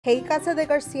Hey Casa de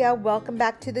Garcia, welcome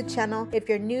back to the channel. If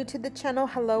you're new to the channel,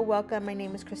 hello, welcome. My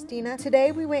name is Christina.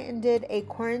 Today we went and did a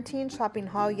quarantine shopping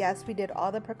haul. Yes, we did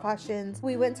all the precautions.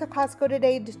 We went to Costco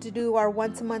today just to do our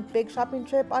once a month big shopping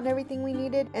trip on everything we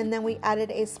needed, and then we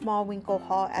added a small winco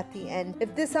haul at the end.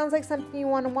 If this sounds like something you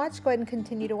want to watch, go ahead and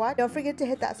continue to watch. Don't forget to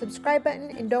hit that subscribe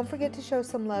button and don't forget to show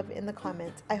some love in the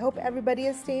comments. I hope everybody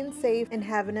is staying safe and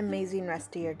have an amazing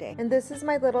rest of your day. And this is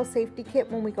my little safety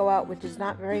kit when we go out, which is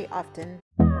not very often.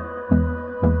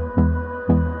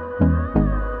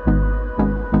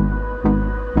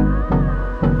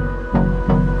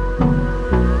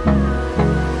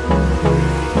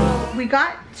 We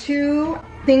got 2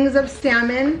 things of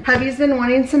salmon. Hubby's been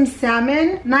wanting some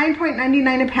salmon.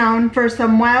 $9.99 a pound for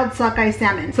some wild sockeye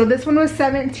salmon. So this one was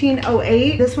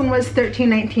 $17.08. This one was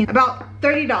 $13.19. About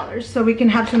 $30, so we can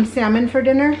have some salmon for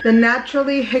dinner. The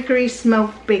naturally hickory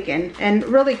smoked bacon, and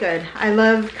really good. I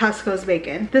love Costco's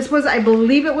bacon. This was, I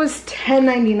believe it was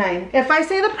 $10.99. If I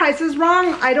say the price is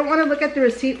wrong, I don't want to look at the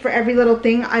receipt for every little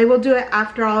thing. I will do it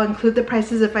after. I'll include the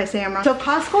prices if I say I'm wrong. So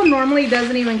Costco normally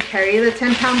doesn't even carry the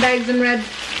 10-pound bags in red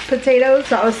potatoes,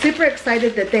 so I was super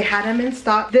excited that they had them in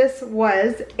stock. This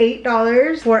was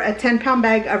 $8 for a 10-pound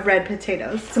bag of red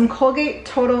potatoes. Some Colgate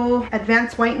Total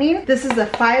Advanced Whitening. This is a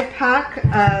 5-pack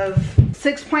of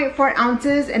 6.4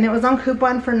 ounces, and it was on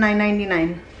coupon for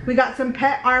 $9.99. We got some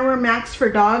Pet Armor Max for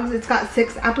dogs. It's got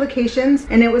 6 applications,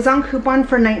 and it was on coupon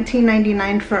for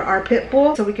 $19.99 for our pit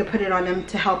bull, so we could put it on him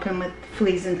to help him with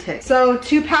fleas and ticks. So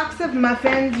 2 packs of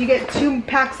muffins. You get 2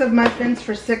 packs of muffins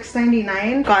for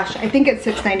 $6.99. Gosh, I think it's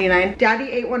 $6.99. Daddy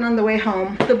ate one on the way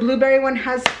home. The blueberry one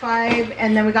has 5,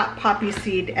 and then we got poppy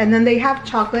seed, and then they have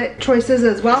chocolate choices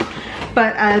as well,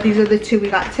 but these are the 2 we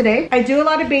got today. I do a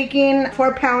lot of baking.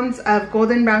 4 pounds of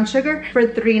golden brown sugar for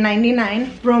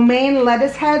 $3.99. Romaine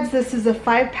lettuce heads. This is a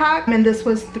 5-pack, and this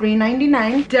was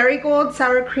 $3.99. Dairy Gold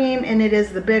sour cream, and it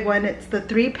is the big one. It's the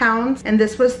 3 pounds, and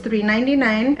this was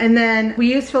 $3.99. And then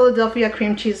we use Philadelphia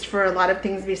cream cheese for a lot of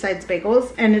things besides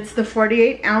bagels, and it's the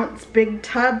 48-ounce big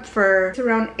tub for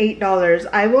around $8.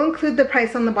 I will include the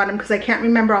price on the bottom because I can't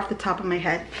remember off the top of my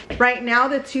head. Right now,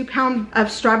 the 2 pound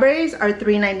of strawberries are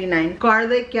 $3.99.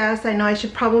 Garlic, yes, I know I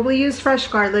should probably use fresh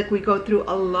garlic. We go through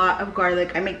a lot of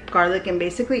garlic. I make garlic in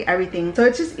basically everything, so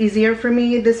it's just easier for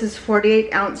me. This is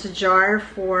 48-ounce jar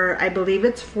for, I believe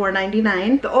it's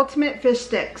 $4.99. The Ultimate Fish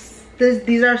Sticks.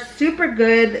 These are super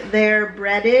good. They're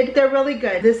breaded. They're really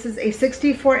good. This is a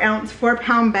 64-ounce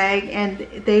 4-pound bag, and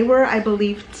they were, I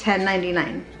believe,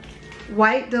 $10.99.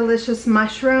 White delicious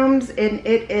mushrooms, and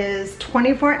it is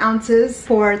 24 ounces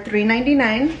for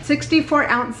 $3.99.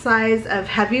 64-ounce size of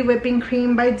heavy whipping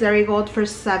cream by Dairy Gold for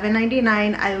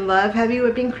 $7.99. I love heavy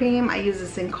whipping cream. I use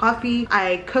this in coffee.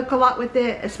 I cook a lot with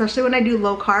it, especially when I do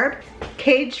low carb.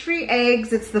 Cage-free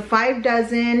eggs. It's the 5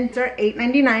 dozen. They're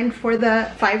 $8.99 for the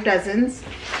 5 dozens.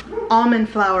 Almond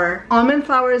flour. Almond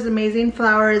flour is amazing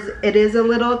flour. It is a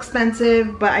little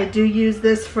expensive, but I do use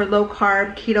this for low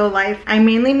carb keto life. I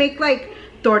mainly make like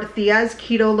tortillas,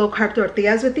 keto low carb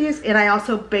tortillas with these, and I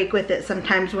also bake with it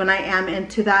sometimes when I am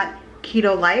into that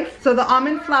keto life. So the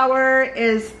almond flour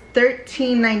is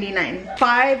 $13.99.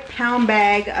 5-pound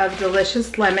bag of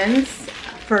delicious lemons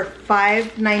for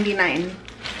 $5.99.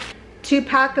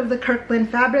 2-pack of the Kirkland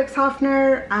fabric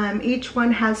softener. Each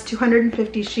one has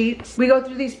 250 sheets. We go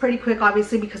through these pretty quick,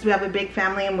 obviously, because we have a big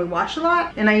family and we wash a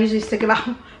lot, and I usually stick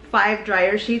about 5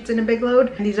 dryer sheets in a big load.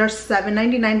 And these are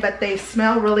 $7.99, but they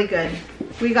smell really good.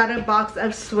 We got a box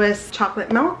of Swiss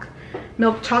chocolate milk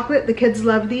chocolate. The kids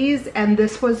love these, and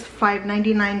this was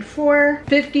 $5.99 for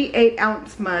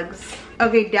 58-ounce mugs.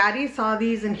 Okay, Daddy saw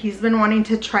these and he's been wanting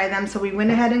to try them, so we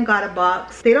went ahead and got a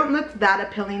box. They don't look that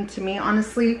appealing to me,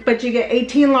 honestly, but you get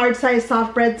 18 large size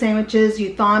soft bread sandwiches.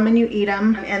 You thaw them and you eat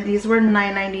them, and these were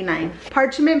 $9.99.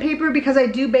 Parchment paper, because I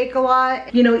do bake a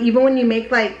lot. You know, even when you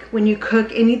make, like, when you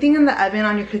cook anything in the oven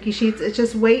on your cookie sheets, it's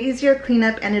just way easier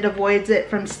cleanup, and it avoids it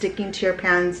from sticking to your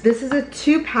pans. This is a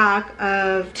 2-pack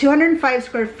of 205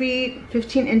 square feet,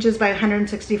 15 inches by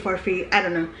 164 feet. I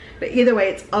don't know, but either way,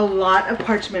 it's a lot of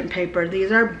parchment paper.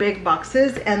 These are big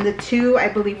boxes, and the 2, I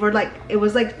believe, were like, it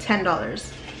was like $10.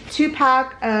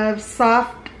 2-pack of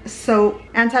soft soap,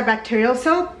 antibacterial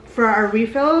soap for our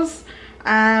refills.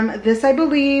 This, I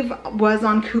believe, was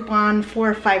on coupon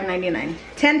for $5.99.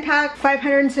 10-pack,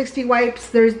 560 wipes.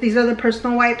 These are the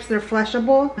personal wipes. They're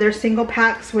flushable. They're single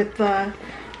packs with the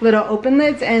little open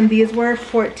lids, and these were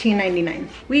 $14.99.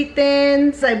 Wheat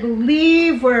thins, I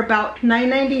believe, were about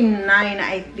 $9.99,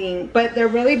 I think, but they're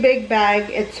really big bag.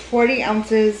 It's 40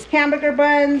 ounces. Hamburger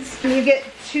buns, you get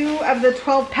 2 of the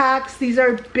 12 packs. These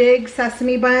are big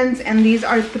sesame buns, and these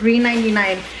are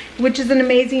 $3.99. which is an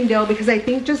amazing deal because I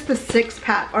think just the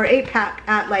 6-pack or 8-pack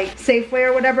at like Safeway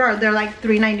or whatever, they're like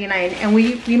 $3.99. And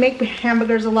we make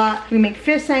hamburgers a lot. We make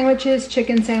fish sandwiches,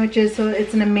 chicken sandwiches, so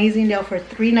it's an amazing deal for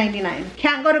 $3.99.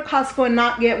 Can't go to Costco and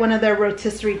not get one of their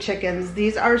rotisserie chickens.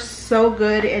 These are so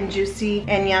good and juicy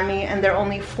and yummy, and they're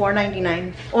only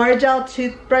 $4.99. Orajel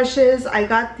toothbrushes, I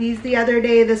got these the other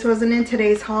day. This wasn't in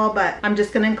today's haul, but I'm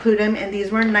just gonna include them, and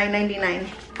these were $9.99.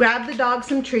 Grabbed the dog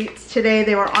some treats today.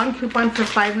 They were on coupon for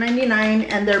 $5.99,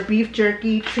 and they're beef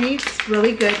jerky treats.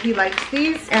 Really good. He likes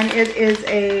these, and it is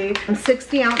a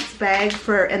 60-ounce bag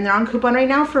and they're on coupon right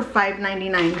now for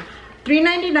 $5.99.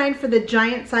 $3.99 for the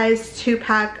giant size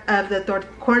 2-pack of the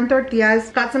corn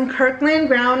tortillas. Got some Kirkland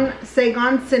ground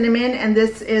Saigon cinnamon, and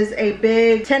this is a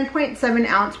big 10.7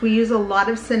 ounce. We use a lot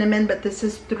of cinnamon, but this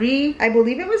is I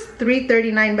believe it was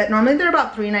 $3.39, but normally they're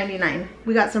about $3.99.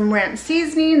 We got some ranch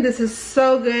seasoning. This is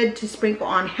so good to sprinkle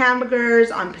on hamburgers,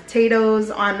 on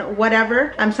potatoes, on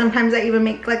whatever. Sometimes I even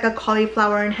make like a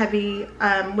cauliflower and heavy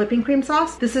whipping cream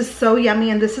sauce. This is so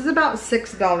yummy, and this is about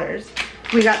 $6.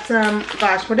 We got some,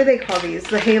 gosh, what do they call these?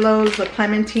 The halos, the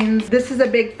clementines. This is a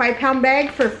big 5-pound bag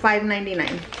for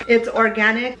 $5.99. It's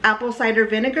organic apple cider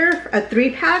vinegar, a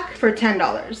 3-pack for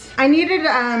 $10. I needed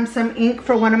some ink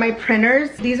for one of my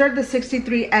printers. These are the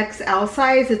 63XL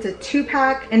size. It's a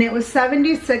 2-pack, and it was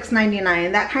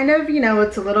 $76.99. That kind of, you know,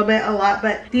 it's a little bit a lot,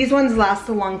 but these ones last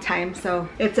a long time, so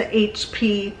it's a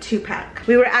HP 2-pack.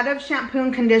 We were out of shampoo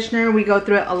and conditioner. We go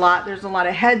through it a lot. There's a lot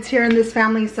of heads here in this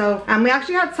family, so we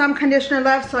actually had some conditioner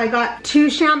left, so I got 2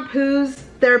 shampoos.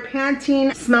 They're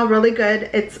Pantene, smell really good.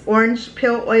 It's orange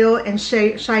peel oil and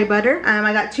shea butter.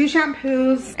 I got 2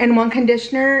 shampoos and 1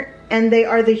 conditioner, and they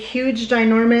are the huge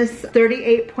ginormous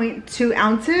 38.2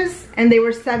 ounces, and they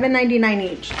were $7.99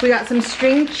 each. We got some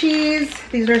string cheese.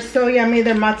 These are so yummy.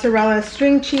 They're mozzarella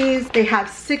string cheese. They have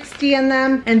 60 in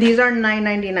them, and these are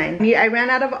 $9.99. I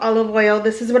ran out of olive oil.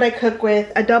 This is what I cook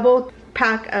with, a double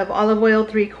pack of olive oil,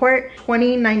 3-quart,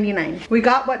 $20.99. We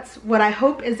got what I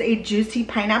hope is a juicy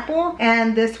pineapple,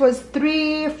 and this was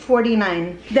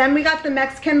 $3.49. Then we got the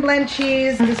Mexican blend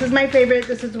cheese. This is my favorite.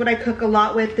 This is what I cook a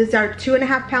lot with. These are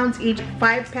 2.5 pounds each,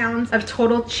 5 pounds of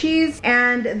total cheese,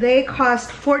 and they cost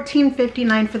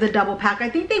 $14.59 for the double pack. I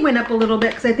think they went up a little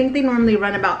bit because I think they normally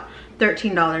run about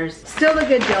 $13. Still a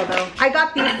good deal though. I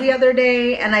got these the other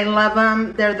day and I love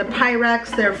them. They're the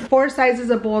Pyrex. They're 4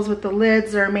 sizes of bowls with the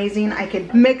lids. They're amazing. I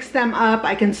could mix them up.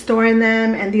 I can store in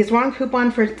them, and these were on coupon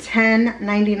for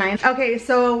 $10.99. Okay,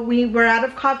 so we were out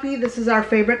of coffee. This is our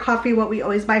favorite coffee, what we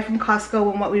always buy from Costco,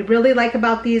 and what we really like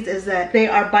about these is that they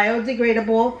are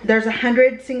biodegradable. There's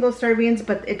 100 single servings,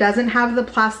 but it doesn't have the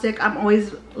plastic. I'm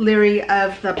always leery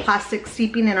of the plastic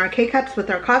seeping in our K-cups with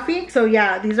our coffee. So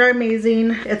yeah, these are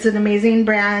amazing. It's an amazing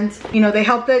brand. You know, they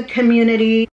help the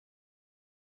community.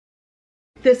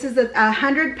 This is a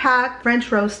 100-pack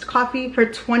French roast coffee for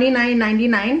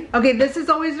 $29.99. Okay, this is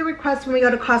always a request when we go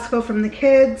to Costco from the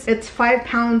kids. It's 5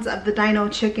 pounds of the Dino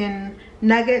chicken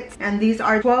nuggets, and these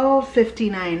are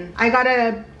 $12.59. I got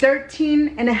a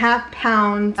 13.5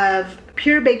 pounds of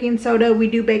pure baking soda. We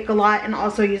do bake a lot and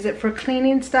also use it for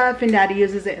cleaning stuff, and Daddy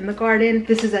uses it in the garden.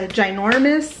 This is a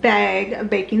ginormous bag of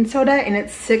baking soda, and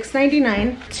it's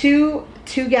 $6.99.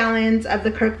 2 gallons of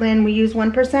the Kirkland. We use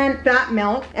 1% fat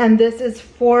milk, and this is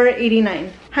 $4.89.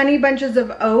 Honey bunches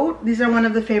of oat. These are one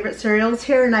of the favorite cereals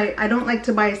here, and I don't like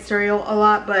to buy cereal a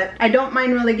lot, but I don't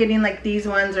mind really getting like these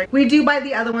ones. Or we do buy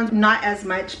the other ones, not as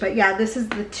much, but yeah, this is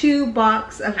the 2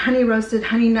 box of honey roasted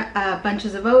honey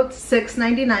bunches of oats,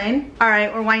 $6.99. All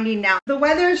right, we're winding down. The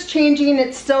weather is changing.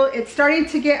 It's starting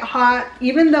to get hot.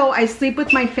 Even though I sleep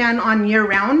with my fan on year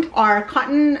round, our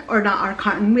cotton, or not our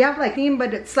cotton, we have like theme,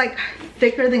 but it's like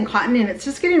thicker than cotton, and it's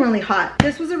just getting really hot.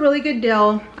 This was a really good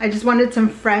deal. I just wanted some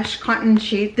fresh cotton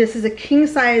sheets. This is a king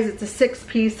size. It's a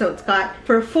 6-piece, so it's got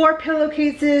for 4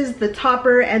 pillowcases, the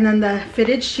topper, and then the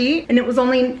fitted sheet, and it was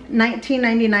only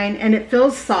 $19.99, and it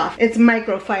feels soft. It's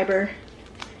microfiber.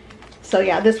 So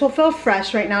yeah, this will feel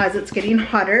fresh right now as it's getting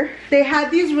hotter. They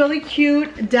had these really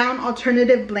cute down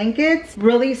alternative blankets,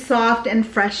 really soft and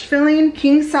fresh feeling,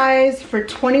 king size for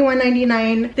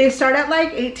 $21.99. They start at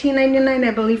like $18.99,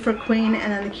 I believe, for queen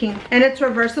and then the king. And it's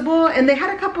reversible, and they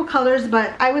had a couple colors,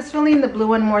 but I was feeling the blue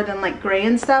one more than like gray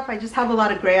and stuff. I just have a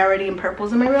lot of gray already and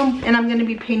purples in my room, and I'm gonna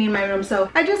be painting my room, so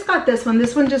I just got this one.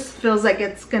 This one just feels like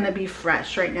it's gonna be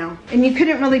fresh right now, and you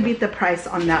couldn't really beat the price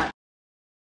on that.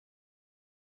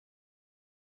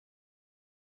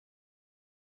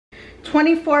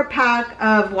 24 pack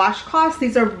of washcloths.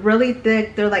 These are really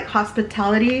thick. They're like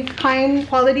hospitality kind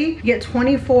quality. You get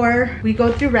 24. We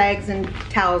go through rags and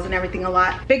towels and everything a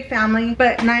lot. Big family,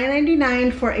 but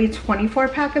 $9.99 for a 24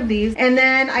 pack of these. And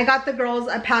then I got the girls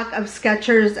a pack of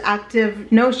Skechers Active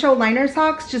no-show liner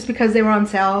socks just because they were on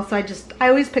sale. So I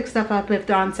always pick stuff up if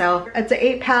they're on sale. It's an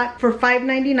 8 pack for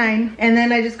 $5.99. And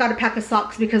then I just got a pack of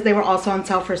socks because they were also on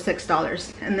sale for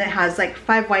 $6. And it has like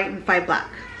 5 white and 5 black.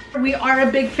 We are a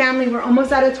big family. We're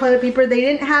almost out of toilet paper. They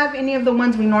didn't have any of the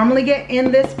ones we normally get in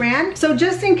this brand. So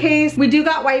just in case, we do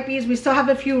got wipies. We still have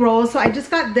a few rolls. So I just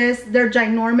got this. They're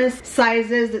ginormous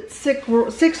sizes. It's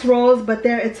six rolls, but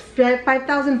it's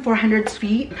 5,400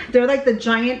 feet. They're like the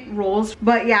giant rolls.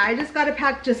 But yeah, I just got a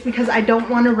pack just because I don't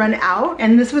want to run out.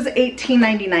 And this was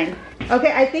 $18.99.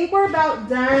 Okay, I think we're about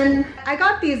done. I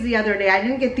got these the other day. I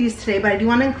didn't get these today, but I do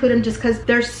want to include them just because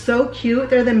they're so cute.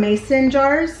 They're the mason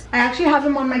jars. I actually have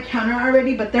them on my counter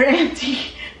already, but they're empty.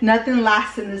 Nothing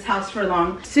lasts in this house for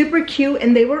long. Super cute,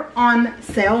 and they were on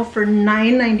sale for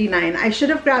 $9.99. I should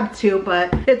have grabbed 2,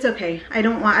 but it's okay. I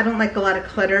don't like a lot of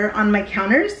clutter on my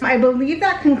counters. I believe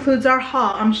that concludes our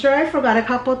haul. I'm sure I forgot a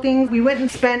couple things. We went and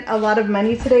spent a lot of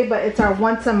money today, but it's our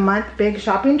once a month big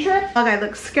shopping trip. Okay, I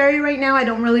look scary right now. I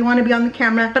don't really want to be on the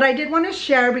camera, but I did want to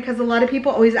share because a lot of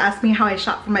people always ask me how I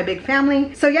shop for my big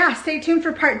family. So yeah, stay tuned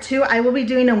for part 2. I will be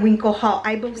doing a Winco haul,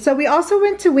 I believe. So we also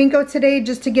went to Winco today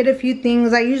just to get a few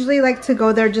things. I usually like to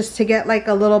go there just to get like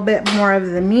a little bit more of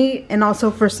the meat and also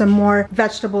for some more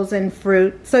vegetables and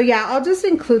fruit. So yeah, I'll just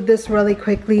include this really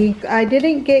quickly. I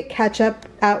didn't get ketchup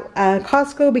at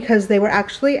Costco because they were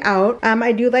actually out.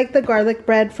 I do like the garlic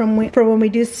bread for when we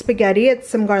do spaghetti. It's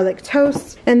some garlic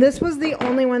toast, and this was the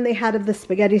only one they had of the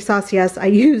spaghetti sauce. Yes, I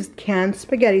used canned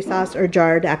spaghetti sauce, or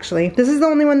jarred actually. This is the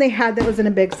only one they had that was in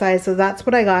a big size, so that's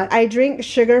what I got. I drink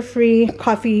sugar-free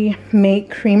coffee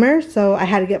mate creamer, so I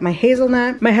had to get my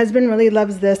hazelnut. My husband really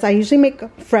loves this. I usually make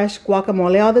fresh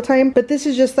guacamole all the time, but this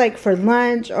is just like for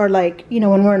lunch or like, you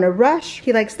know, when we're in a rush.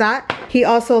 He likes that. He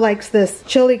also likes this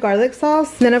chili garlic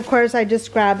sauce. And then of course I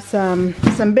just grabbed some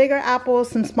bigger apples,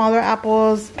 some smaller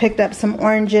apples, picked up some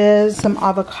oranges, some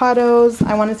avocados.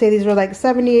 I want to say these were like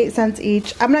 78 cents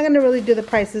each. I'm not going to really do the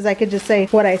prices. I could just say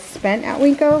what I spent at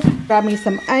Winco. Grab me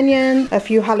some onions, a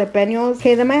few jalapenos.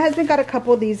 Okay, then my husband got a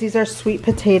couple of these. These are sweet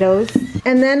potatoes.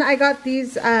 And then I got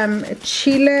these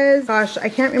chiles. Gosh, I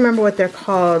can't remember what they're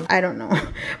called. I don't know.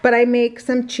 But I make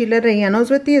some chile rellenos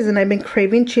with these, and I've been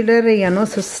craving chile rellenos,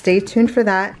 so stay tuned for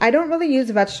that. I don't really use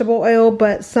vegetable oil,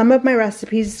 but some of my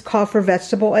recipes call for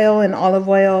vegetable oil and olive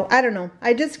oil. I don't know.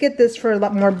 I just get this for a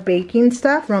lot more baking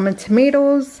stuff. Roman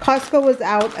tomatoes. Costco was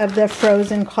out of the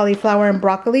frozen cauliflower and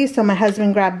broccoli, so my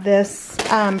husband grabbed this,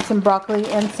 some broccoli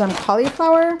and some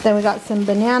cauliflower. Then we got some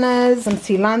bananas, some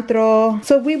cilantro.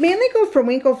 So we mainly go for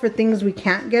Winco for things we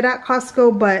can't get at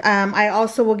Costco, but I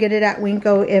also will get it at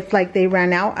Winco if like they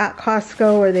ran out at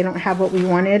Costco or they don't have what we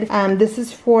wanted. This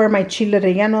is for my chile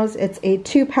rellenos. It's a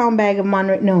 2-pound bag of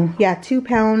 2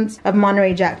 pounds of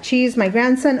Monterey Jack cheese. My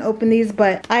grandson opened these,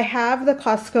 but I have the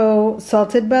Costco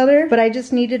salted butter, but I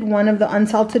just needed one of the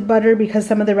unsalted butter because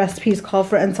some of the recipes call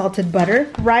for unsalted butter.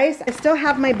 Rice, I still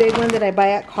have my big one that I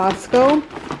buy at Costco,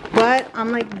 but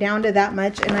I'm like down to that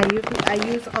much, and I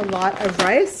use a lot of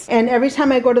rice. And every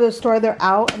time I go to the store, they're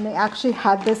out, and they actually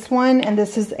had this one, and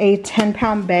this is a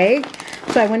 10-pound bag.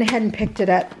 So I went ahead and picked it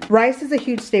up. Rice is a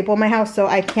huge staple in my house, so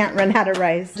I can't run out of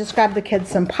rice. Just grabbed the kids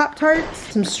some Pop-Tarts,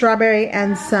 some strawberry,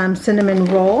 and some cinnamon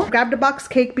roll. Grabbed a box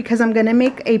cake because I'm gonna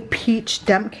make a peach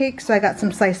dump cake, so I got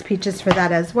some sliced peaches for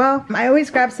that as well. I always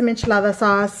grab some enchilada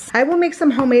sauce. I will make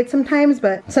some homemade sometimes,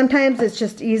 but sometimes it's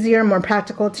just easier, more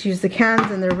practical to use the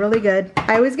cans, and they're really good.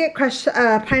 I always get crushed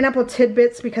pineapple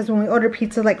tidbits because when we order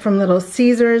pizza like from Little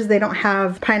Caesars, they don't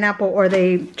have pineapple, or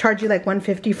they charge you like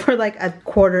 $1.50 for like a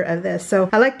quarter of this. So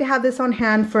I like to have this on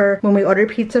hand for when we order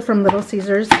pizza from Little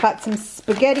Caesars. Got some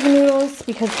spaghetti noodles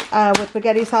because with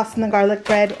spaghetti sauce and the garlic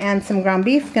bread and some ground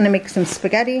beef, gonna make some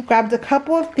spaghetti. Grabbed a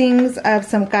couple of things of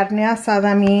some carne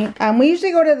asada meat. We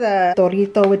usually go to the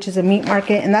Torito, which is a meat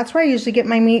market, and that's where I usually get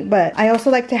my meat, but I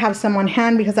also like to have some on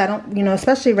hand because I don't, you know,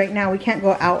 especially right now, we can't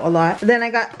go out a lot. Then I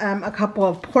got a couple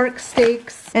of pork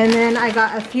steaks, and then I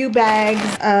got a few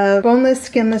bags of boneless,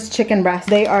 skinless chicken breast.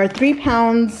 They are 3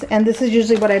 pounds, and this is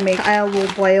usually what I make. I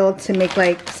will boil to make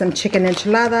like some chicken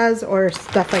enchiladas or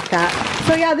stuff like that.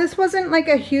 So yeah, this wasn't like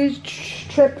a huge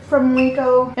trip from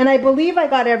Winco, and I believe I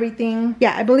got everything.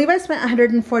 Yeah, I believe I spent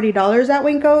 $140 at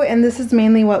Winco, and this is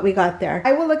mainly what we got there.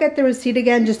 I will look at the receipt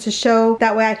again just to show,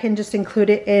 that way I can just include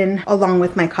it in along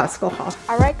with my Costco haul.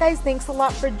 Alright guys, thanks a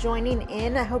lot for joining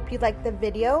in. I hope you liked the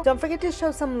video. Don't forget to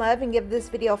show some love and give this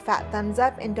video a fat thumbs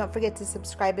up, and don't forget to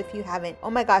subscribe if you haven't.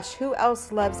 Oh my gosh, who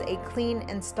else loves a clean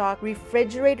and stocked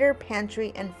refrigerator,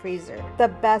 pantry, and freezer? The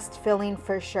best feeling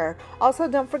for sure. Also,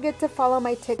 don't forget to follow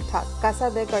my TikTok, Casa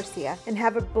de Garcia, and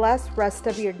have a blessed rest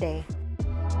of your day.